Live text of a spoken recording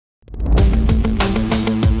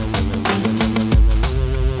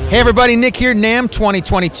Hey everybody, Nick here, NAMM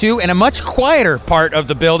 2022, in a much quieter part of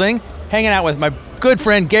the building, hanging out with my good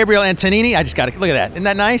friend Gabriel Antonini. I just got to look at that. Isn't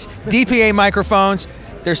that nice? DPA microphones.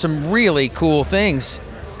 There's some really cool things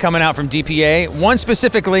coming out from DPA. One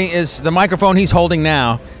specifically is the microphone he's holding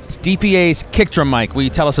now. It's DPA's kick drum mic. Will you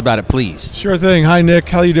tell us about it, please? Sure thing. Hi, Nick.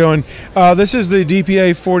 How you doing? This is the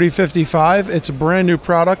DPA 4055. It's a brand new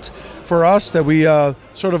product for us that we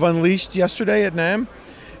sort of unleashed yesterday at NAMM.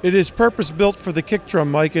 It is purpose-built for the kick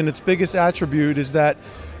drum mic, and its biggest attribute is that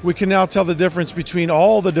we can now tell the difference between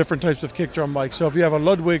all the different types of kick drum mics. So if you have a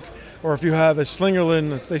Ludwig or if you have a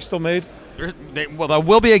Slingerland, they still made? Well, there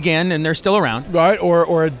will be again, and they're still around. Right,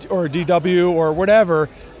 or a DW or whatever,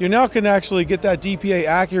 you now can actually get that DPA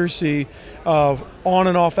accuracy of on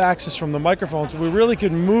and off axis from the microphone. So we really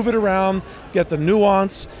can move it around, get the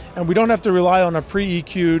nuance, and we don't have to rely on a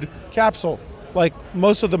pre-EQ'd capsule like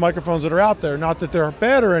most of the microphones that are out there. Not that they're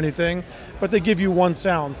bad or anything, but they give you one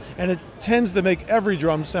sound, and it tends to make every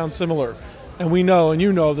drum sound similar. And we know, and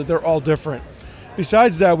you know, that they're all different.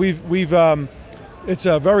 Besides that, it's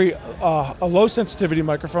a very a low sensitivity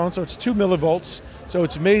microphone, so it's 2 millivolts. So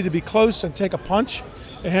it's made to be close and take a punch.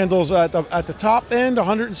 It handles at the top end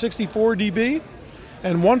 164 dB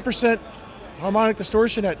and 1% harmonic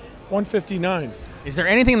distortion at 159. Is there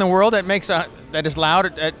anything in the world that makes that is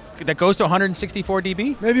loud that goes to 164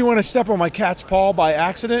 dB? Maybe when I step on my cat's paw by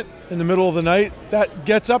accident in the middle of the night, that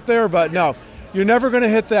gets up there, but no. You're never going to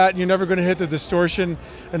hit that. You're never going to hit the distortion.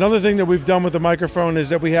 Another thing that we've done with the microphone is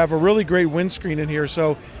that we have a really great windscreen in here.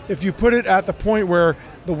 So if you put it at the point where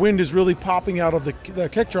the wind is really popping out of the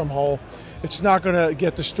kick drum hole, it's not going to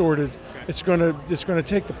get distorted. It's going to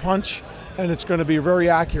take the punch, and it's going to be very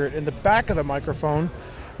accurate. In the back of the microphone,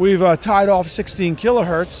 we've tied off 16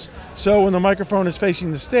 kilohertz. So when the microphone is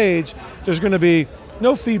facing the stage, there's going to be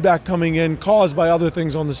no feedback coming in caused by other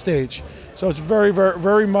things on the stage. So it's very, very,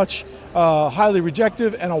 very much highly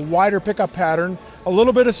rejective and a wider pickup pattern. A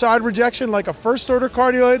little bit of side rejection like a first order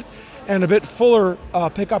cardioid, and a bit fuller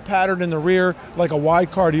pickup pattern in the rear like a wide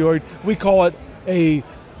cardioid. We call it a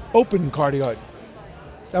open cardioid.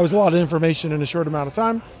 That was a lot of information in a short amount of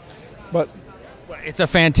time, but it's a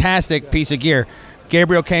fantastic piece of gear.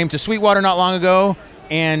 Gabriel came to Sweetwater not long ago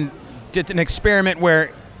and did an experiment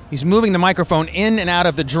where he's moving the microphone in and out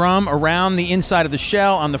of the drum around the inside of the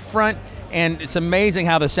shell on the front, and it's amazing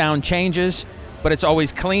how the sound changes, but it's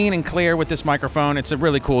always clean and clear with this microphone. It's a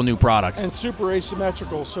really cool new product. And super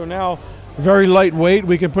asymmetrical, so now very lightweight.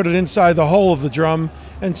 We can put it inside the hole of the drum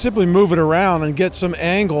and simply move it around and get some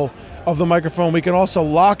angle of the microphone. We can also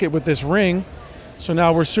lock it with this ring, so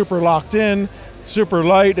now we're super locked in, super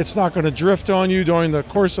light. It's not going to drift on you during the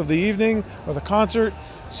course of the evening or the concert.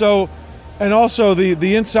 So, and also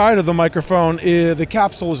the inside of the microphone, the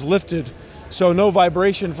capsule is lifted, so no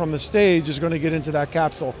vibration from the stage is going to get into that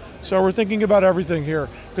capsule. So we're thinking about everything here,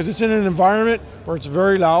 because it's in an environment where it's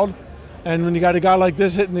very loud, and when you got a guy like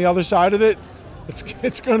this hitting the other side of it,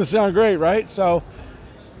 it's going to sound great, right? So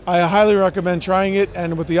I highly recommend trying it,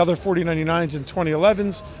 and with the other 4099s and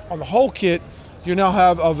 2011s on the whole kit, you now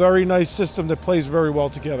have a very nice system that plays very well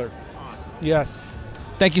together. Awesome. Yes.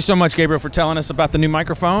 Thank you so much, Gabriel, for telling us about the new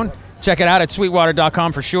microphone. Check it out at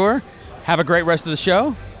sweetwater.com for sure. Have a great rest of the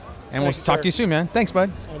show, and we'll talk to you soon, man. Thanks,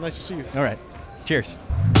 bud. Nice to see you. All right. Cheers.